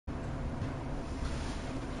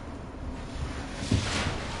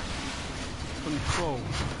control.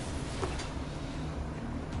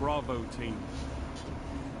 Bravo team.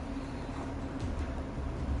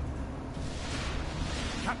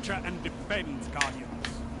 Capture and defend, Guardians.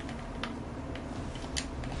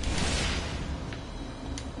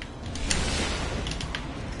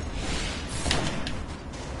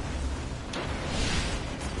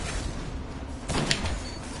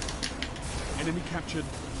 Enemy captured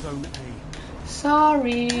Zone A.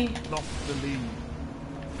 Sorry. Lost the lead.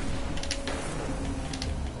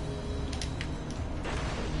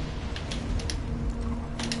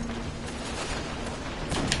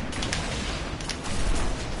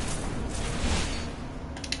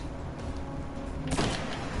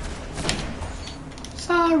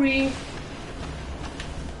 Sorry.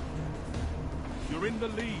 You're in the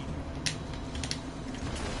lead.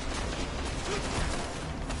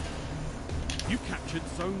 You captured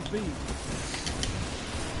Zone B.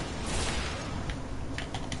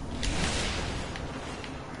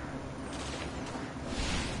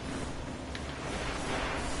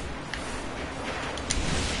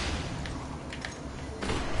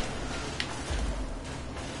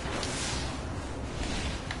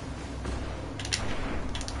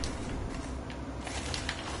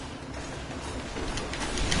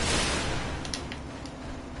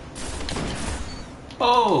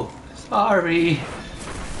 Oh, sorry.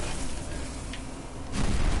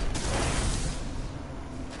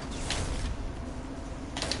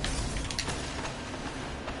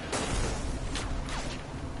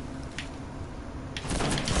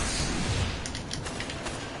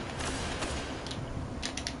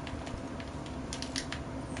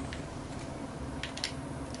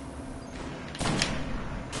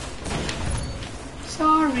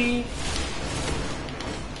 Sorry.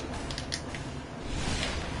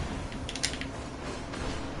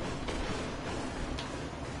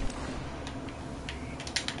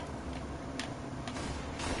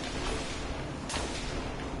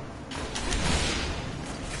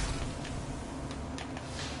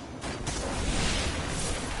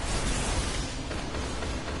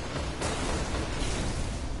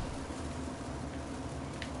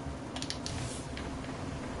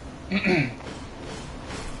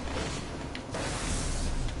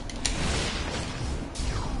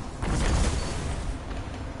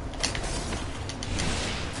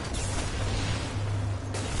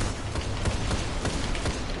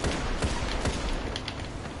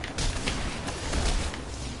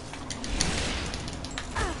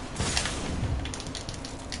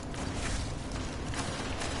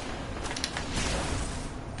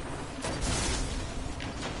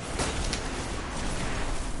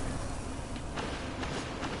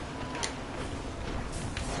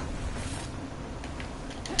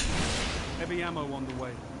 Heavy ammo on the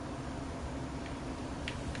way.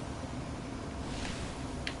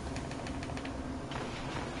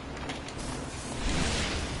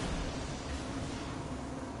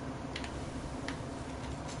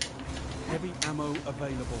 Heavy ammo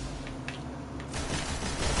available.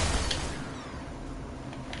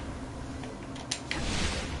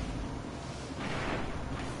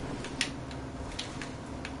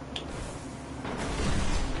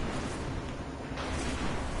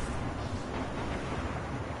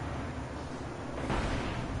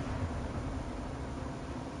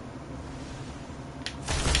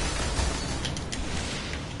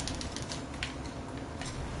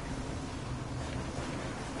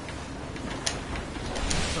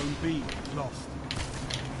 Zone B lost.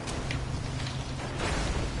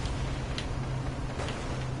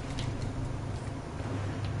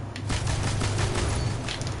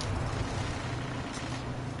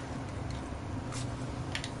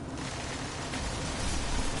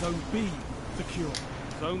 Zone B secure.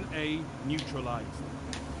 Zone A neutralized.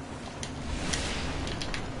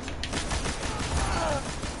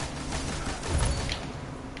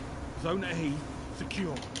 Zone A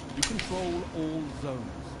secure. You control all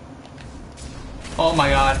zones. Oh my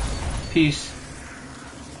god. Peace.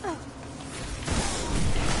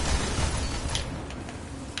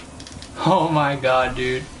 Oh my god,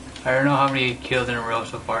 dude. I don't know how many kills in a row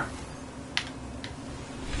so far.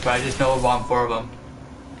 But I just know about 4 of them.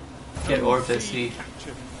 Get orbs at sea.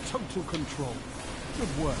 Captured. Total control.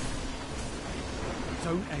 Good work.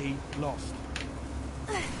 Zone A lost.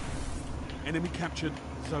 Enemy captured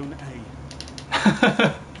Zone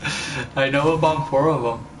A. I know about 4 of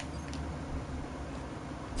them.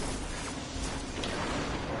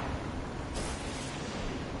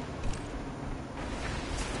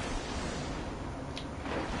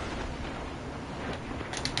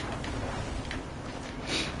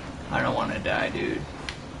 I don't want to die, dude.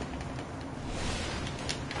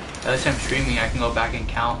 At least I'm streaming, I can go back and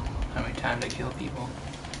count. How many times I kill people?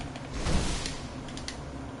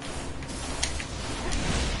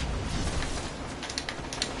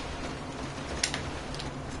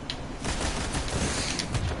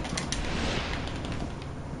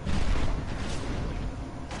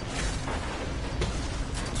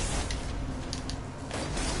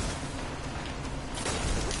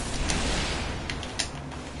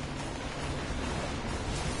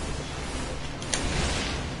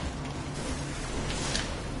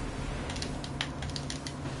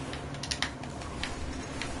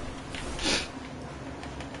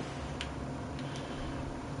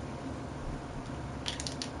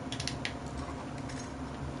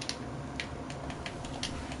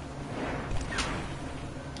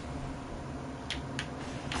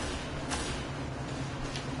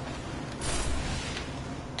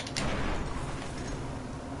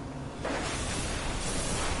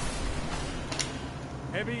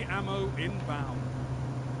 Heavy ammo inbound.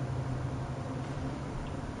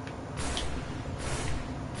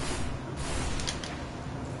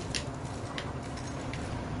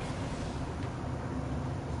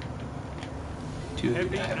 Dude,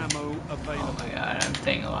 Heavy ammo available. Oh my god, I'm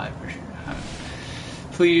staying alive for sure.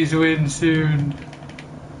 Please win soon.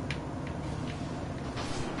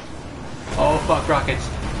 Oh fuck rockets.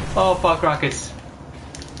 Oh fuck rockets.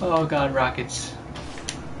 Oh god, rockets.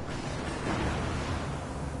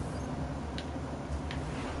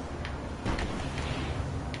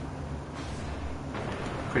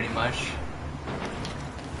 Pretty much.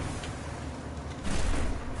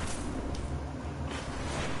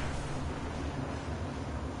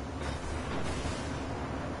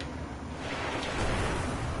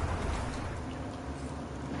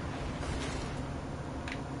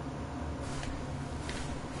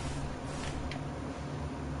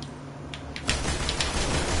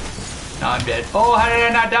 Now I'm dead. Oh, how did I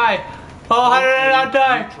not die? Oh, how did I not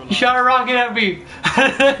die? He shot a rocket at me. How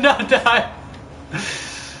did I not die?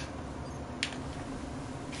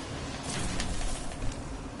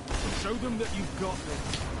 Show them that you've got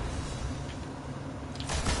this.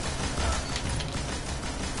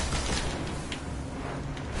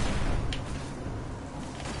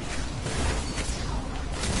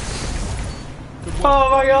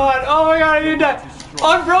 Oh my god, I didn't die.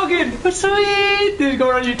 Unbroken! Sweet! This is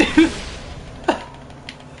going on YouTube.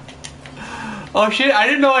 Oh shit, I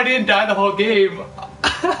didn't know I didn't die the whole game.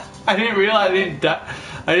 I didn't realize I didn't die.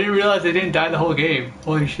 I didn't realize I didn't die the whole game.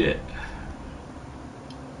 Holy shit.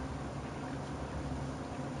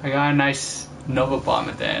 I got a nice Novabomb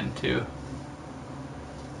at the end too.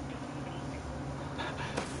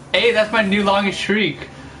 Hey, that's my new longest streak.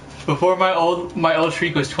 Before my old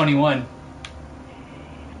streak was 21.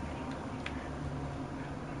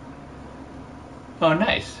 Oh,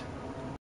 nice.